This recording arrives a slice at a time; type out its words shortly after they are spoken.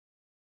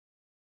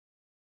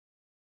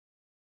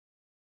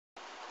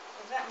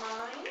that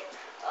mine?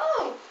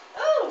 Oh!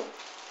 Oh!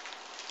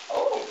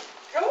 Oh!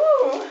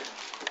 Oh!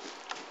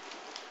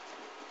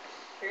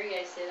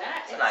 Period said,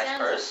 It's a it nice sounds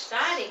purse.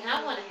 exciting.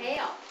 I want to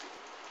help.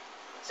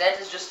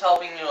 Santa's just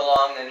helping you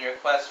along in your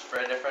quest for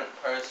a different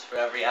purse for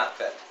every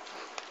outfit.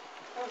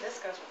 Oh, this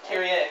goes with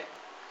Kyrie.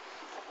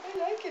 I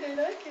like it, I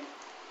like it.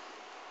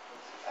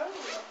 Oh.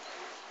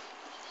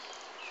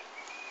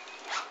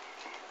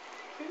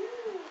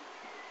 Ooh.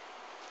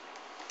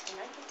 I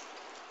like it.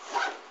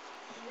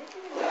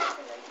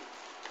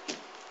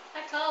 I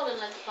called and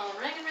let the phone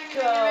ring and ring and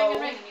Go. ring and ring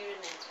and ring and you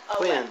didn't answer. Oh,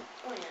 When?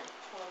 When?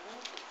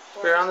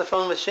 We were on the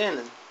phone with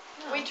Shannon.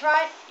 No. We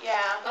tried, yeah.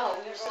 Oh,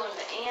 we're you're going still-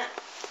 to Aunt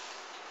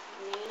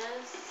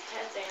Nina's,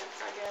 Ted's aunt's,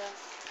 I guess,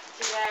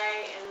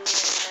 today, and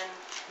then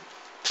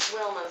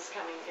Wilma's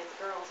coming to get the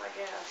girls, I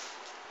guess,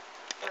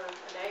 for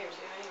a day or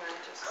two anyway.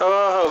 Just Ho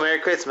ho ho! Merry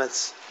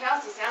Christmas.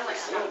 Kelsey sounds like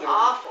she's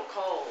awful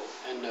cold.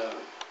 And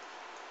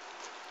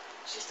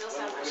She still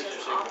sounds like What she did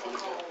has you say, awful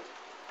Monica? cold.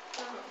 I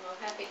don't know.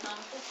 Happy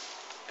Hanukkah.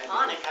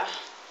 Hanukkah.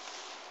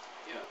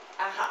 Yeah.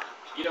 Aha.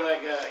 You know,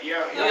 like You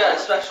got a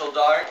special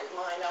dart.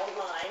 Mine, oh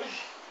mine.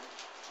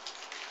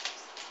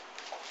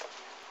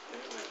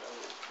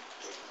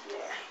 Yeah.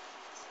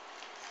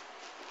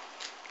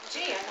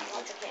 Gee, I got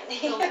lots of candy.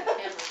 Told the camera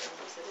girl,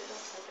 I said, it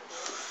don't take a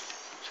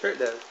minute. Sure it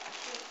does.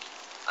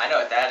 I know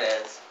what that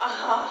is.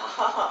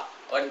 Oh.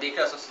 Wouldn't be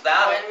Christmas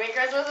without it. Wouldn't be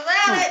Christmas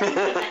without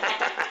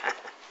it.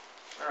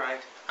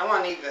 Alright. I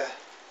want to eat the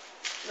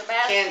The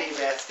basket. candy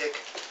basket.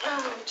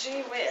 Oh,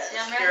 gee whiz.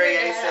 Yeah, I'm right Kyrie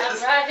here, Dad. I'm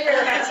says. right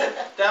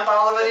here. Dump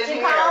all of it Did in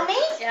you call here. me?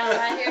 Yeah, I'm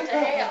right here to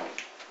help.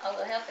 I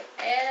will help in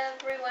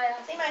every way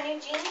I See can. my new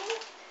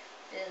jeans?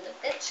 It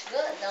fits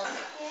good, don't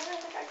it? Yeah, I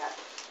think I got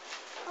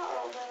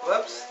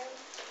Whoops.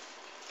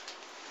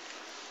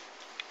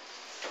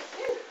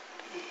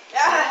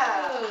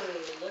 Ah. Oh,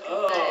 look at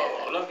oh,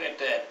 that. look at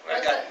that. I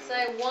What's got that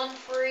say? One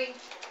free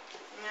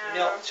No.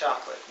 Milk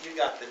chocolate. You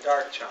got the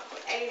dark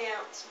chocolate.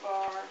 8-ounce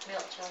bar.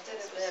 milk Instead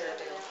chocolate's of a better,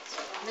 7 Bill. ounce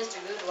bar. Mr.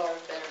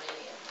 Goodlar's better than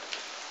any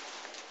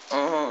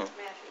of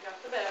Matthew got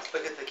the best.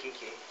 Look at the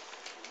Kiki. them.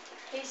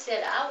 He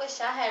said, I wish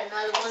I had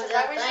another one of Says,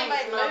 I them wish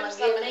somebody things Mama moved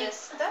some of given him. this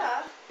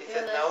stuff. He Yeah,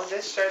 said, no, that's-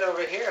 this shirt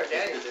over here,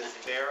 Daddy's is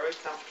very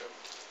comfortable.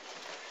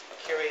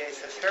 Kyrie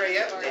says, hurry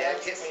up,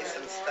 Dad, get me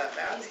some stuff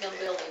out He's of gonna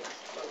here. build him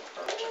a little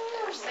perch up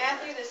there.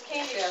 Matthew, this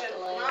candy Shut should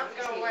the lamb, not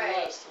 'cause go he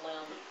away loves to lay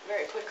on.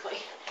 very quickly.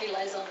 He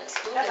lays on that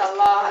school That's desk,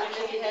 a lot and of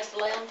then he candy. has to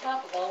lay on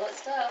top of all that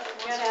stuff.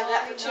 You Once gotta in a have while,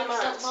 that for he 2 knocks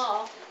months. something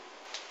off.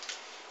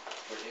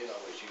 But he'd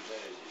always use that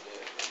as his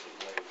desk, as his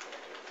legs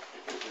right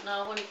there.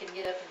 No, when he can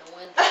get up in the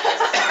window.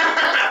 What's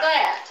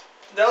that?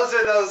 Those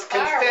are those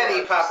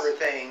confetti Fireworks. popper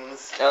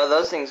things. Oh,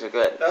 those things are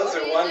good. Those What are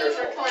do you do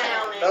wonderful. for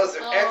clowning? Those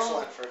are Oh.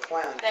 excellent for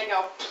clowning. They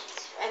go,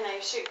 and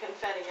they shoot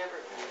confetti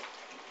everywhere.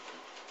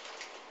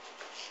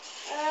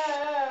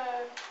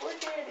 Poor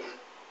kitty.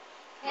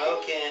 No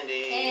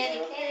candy.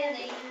 Candy,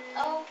 candy.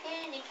 Oh,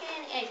 candy,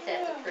 candy. Ain't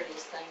that the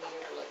prettiest thing you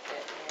ever looked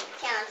at, man?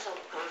 Cancel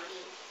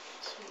party.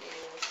 She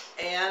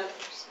is. And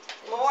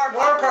More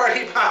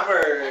party And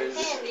poppers.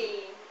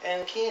 candy.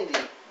 And candy.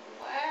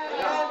 You're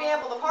Wow. gonna be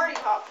able to party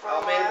pop for a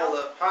I'll be able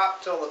while. to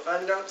pop till the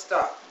fun don't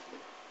stop.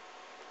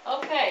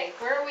 Okay,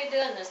 where are we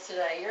doing this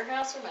today? Your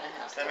house or my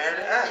house? Doesn't matter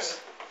to us.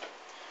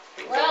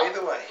 We can Well- go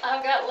either way.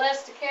 I've got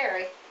less to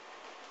carry.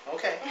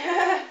 Okay.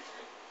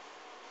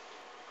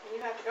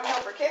 You have to go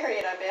help her carry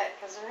it, I bet,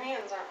 because her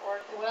hands aren't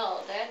working.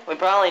 Well, Dad. We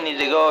probably need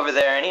to go over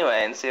there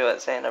anyway and see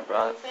what Santa You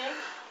brought. think?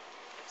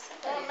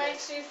 What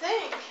makes you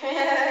think?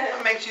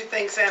 What makes you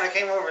think Santa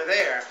came over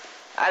there?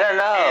 I don't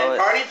And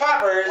know. party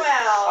poppers.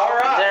 Well, All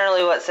right.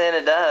 Generally what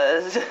Santa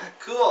does.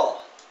 Cool.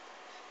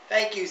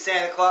 Thank you,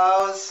 Santa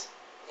Claus.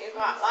 You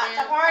got lots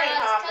of party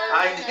poppers.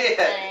 I did.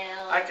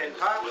 I can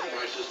pop. Oh,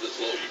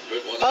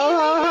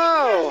 ho,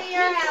 ho. To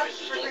your house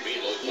for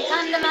Christmas.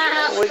 Come to my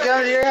house. We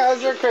come to your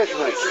house for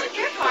Christmas.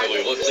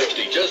 Highway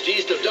 160, just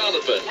east of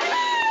Donovan.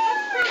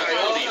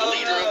 Coyote,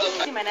 leader of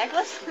the... See my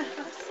necklace?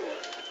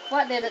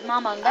 What did it,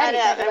 Mama and I Daddy?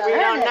 don't, think about we her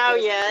don't know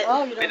necklace? yet.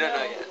 Oh, you We don't don't know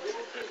know. yet.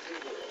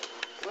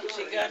 What's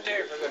he got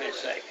there, for goodness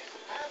sake?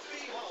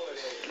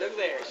 Look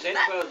there, Santa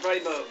Claus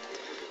Brady Bug.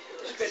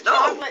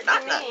 Chocolate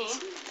not to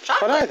nuts. me.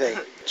 What are they?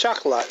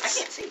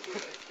 Chocolates.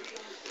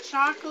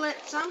 Chocolate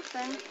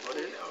something.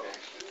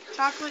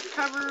 Chocolate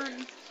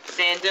covered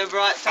Santa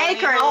brought Tony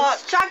acorns. Hawk.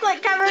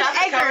 Chocolate covered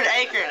Chocolate-covered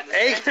acorns.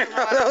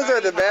 acorns. Those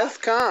are the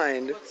best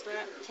kind.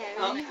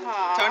 Tony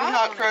Hawk. Tony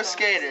Hawk Pro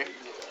Skater.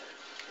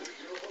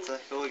 It's a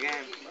cool game.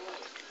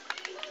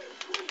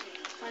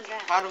 What's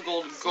that? Pot of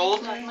gold,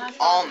 golden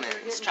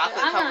almonds,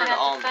 chocolate I'm gonna covered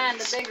have to find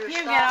almonds. a bigger You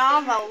sock. get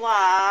all the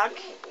luck.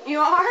 You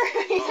are?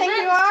 You think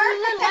you That's are? too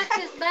little. That's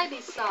his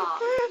baby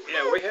sock.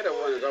 Yeah, we had a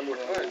one that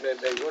almost fine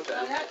that day one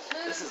time.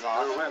 This is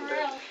awesome.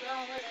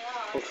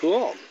 Well,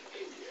 cool.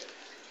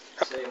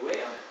 Say,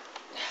 well.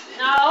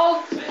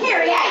 No.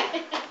 Period.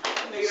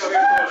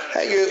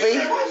 Hey,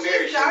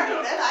 Goofy.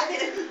 Started it, I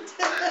didn't.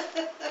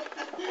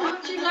 Why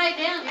don't you lay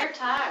down? You're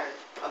tired.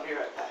 I'll be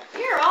right back.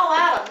 You're all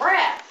out of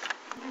breath.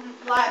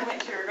 Blythe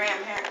went to her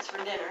grandparents for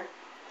dinner.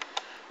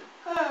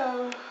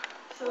 Oh,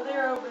 so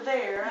they're over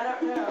there. I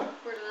don't know.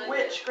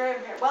 which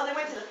grandparent. Well, they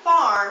went to the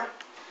farm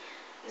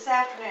this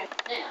afternoon.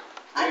 Now,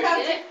 I you told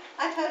get you, it?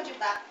 I told you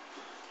about.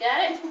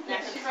 Got it? Now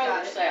Yeah, she's control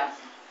got it.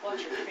 yourself.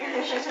 Watch your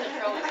fingers. She's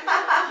controlling. Control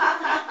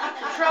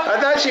I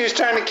thought she was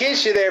trying to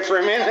kiss you there for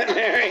a minute,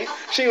 Mary.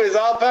 She was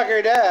all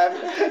puckered up.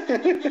 Got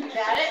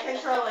it?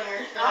 Controlling her.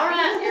 All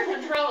right, you're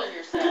controlling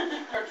yourself.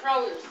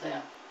 Control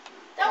yourself.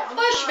 Don't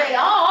push me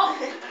off.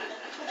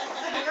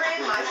 You're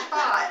in my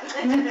spot.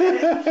 Now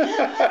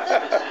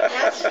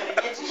she's gonna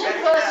get you. She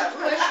Better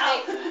push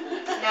get me.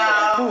 up. No.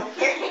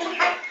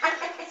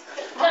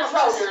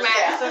 Control Smacks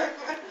yourself. her.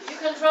 You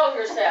control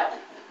yourself.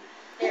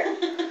 Here,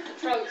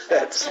 control yourself.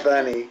 That's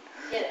funny.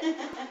 Get it.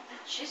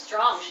 She's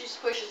strong. She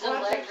pushes them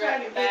Watch her legs trying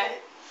right to back. get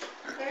it.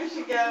 There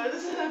she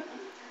goes.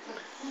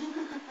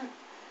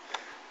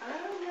 I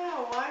don't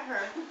know why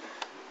her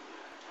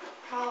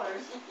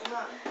collar's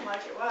not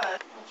like it was.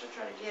 Watch her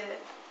try to get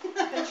it.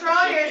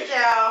 Control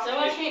yourself. So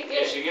I can't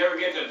get If it. she ever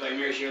get that thing,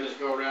 Mary, she'll just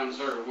go around in a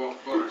circle,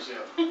 won't pull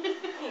herself. Here,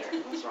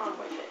 what's wrong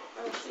with it?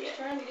 Let me see She's it.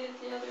 trying to get it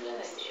the other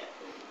day. See it.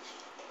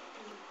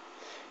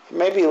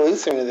 Maybe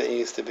looser than it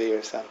used to be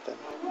or something.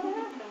 What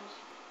happens?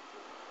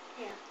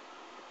 Here.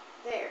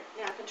 There.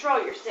 Now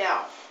control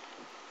yourself.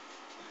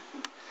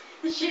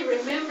 She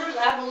remembers,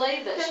 I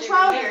believe that she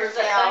Control remembers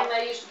that yourself. thing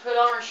they used to put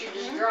on her, she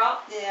just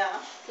dropped. Yeah.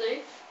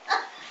 See?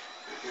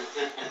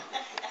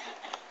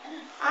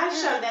 I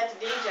showed that to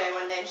DJ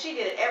one day, and she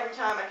did it every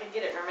time I could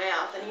get it in her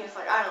mouth, and he was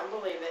like, I don't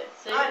believe it.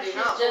 See, I do she's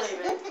not just-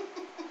 believe it.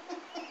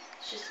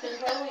 She's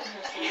controlling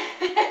herself.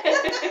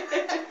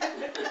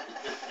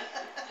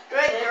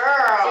 Good See,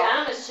 girl.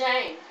 I'm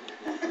ashamed.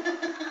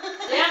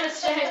 See, I'm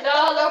ashamed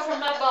all over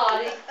my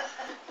body.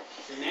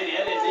 Nanny, I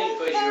didn't mean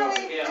to push you off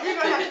the couch. You're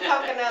going to have to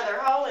poke another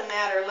hole in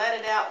that or let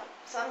it out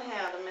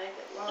somehow to make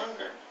it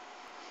longer.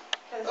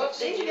 Because Oh, if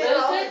she did can you get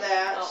lose hold it? of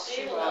that, Oh,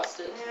 she will. lost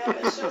it. Yeah,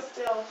 but she'll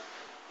still.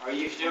 Are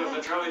you still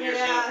controlling Yeah,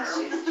 yourself,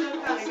 she's Earl? still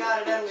kind of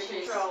got it under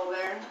She's- control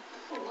there.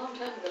 A long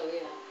time ago,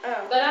 yeah.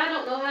 Oh. But I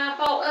don't know how I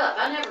fall up.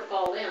 I never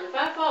fall down. If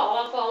I fall,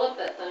 I'll fall up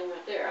that thing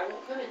right there. I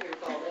won't come in here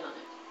and fall down it.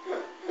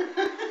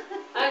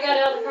 I got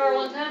out of the car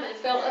one time and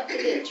it fell up the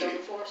ditch on the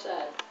far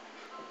side.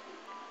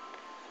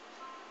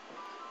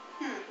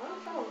 Well, I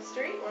fell on the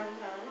street one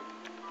time.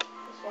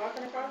 Just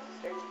walking across the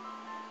street.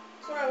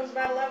 That's when I was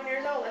about 11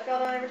 years old. I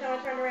fell down every time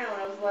I turned around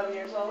when I was 11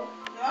 years old.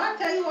 No, I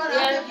tell you what,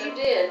 Yeah, you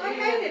did. I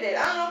hated it.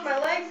 I don't know if my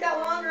legs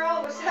got longer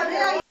all of a sudden.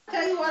 Yeah, I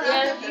tell you what,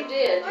 Yeah, you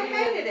did. I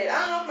hated it. I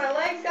don't know if my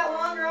legs got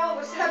longer all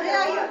of a sudden.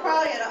 Yeah, or you're what.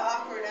 probably at an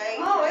awkward age.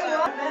 Oh, or it was.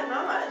 something. I bet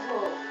not.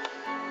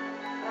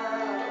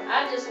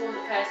 I just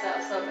wanted to pass out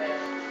so bad.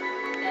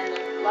 And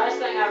the last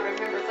thing I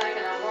remember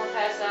thinking, I'm going to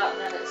pass out, and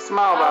then it's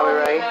Smile, Bobby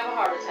Ray. I'll have a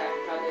heart attack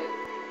if I do.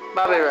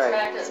 Bobby I was Ray,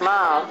 back up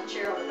smile. on the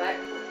chair on the back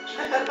porch.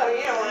 Oh,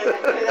 you don't want to do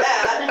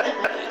that.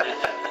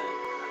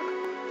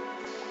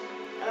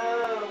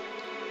 Oh.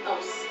 Oh,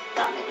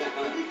 stop it.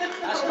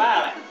 I'm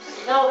smiling.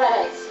 No, that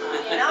ain't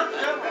smiling. You're not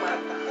trouble.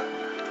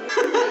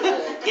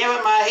 Give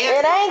it my hip.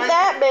 It ain't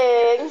that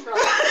big.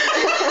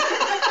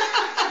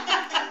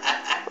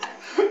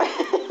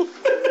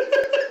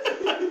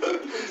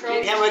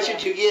 How much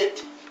did you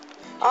get?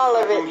 All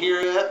of From it.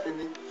 here up and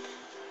then.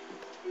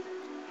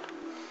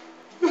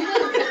 You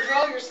didn't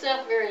control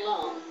yourself very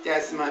long.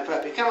 That's my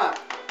puppy. Come on.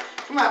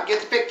 Come on,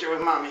 get the picture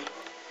with mommy.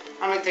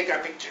 I'm gonna take our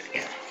picture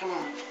together. Come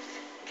on.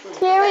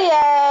 Kyrie.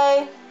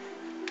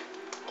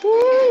 Is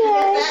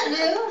that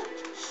new?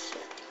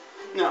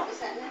 No, Is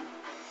that new?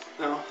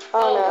 no.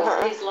 Oh, no,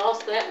 huh? He's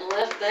lost that and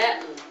left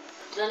that and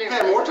done I've everything.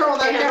 had more trouble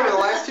with that camera the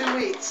last 2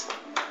 weeks.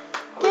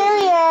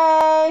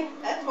 Kyrie.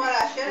 That's what I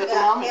should have With the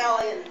got mama.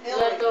 Kelly and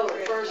Hillary. Left over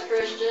for First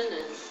Christmas. Christian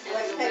and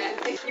Let's take a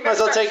picture. Might as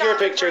well take your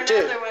picture, too.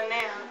 Another one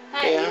now.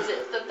 Hey, Yeah. is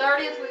it the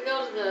 30th we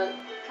go to the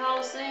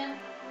Coliseum?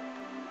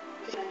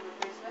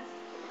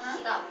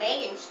 Not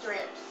bacon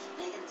strips.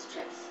 Bacon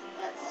strips.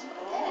 That's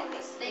what that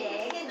is.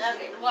 Bacon Now,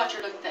 strips. watch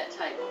her look at that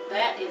table.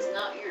 That is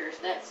not yours.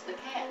 That's the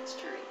cat's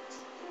treats.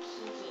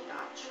 Kiki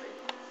got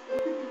treats.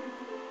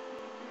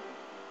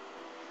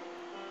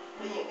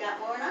 Well, you got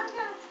more than I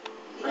got.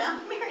 You know?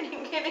 Mary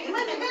didn't give You anything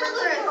must have been for a good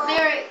Christmas. girl.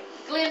 Mary,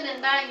 Glenn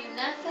didn't buy you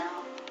nothing?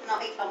 No,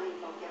 he told me he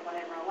was gonna get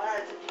whatever I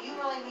wanted. I said, do you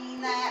really mean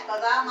that?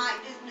 Cause I might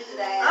just do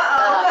that.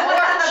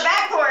 Uh-oh.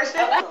 Back porch.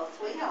 Oh,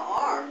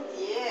 sweetheart.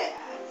 Yeah.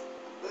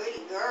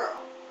 Pretty girl.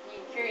 You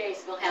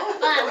curious gonna have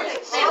fun with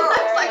it. She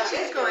looks like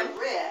she's going.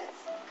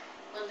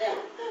 Well, then,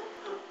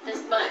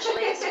 this bunch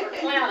leaves for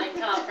clowning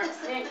conference.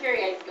 Me and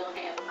Curious gonna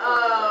have fun.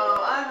 Oh,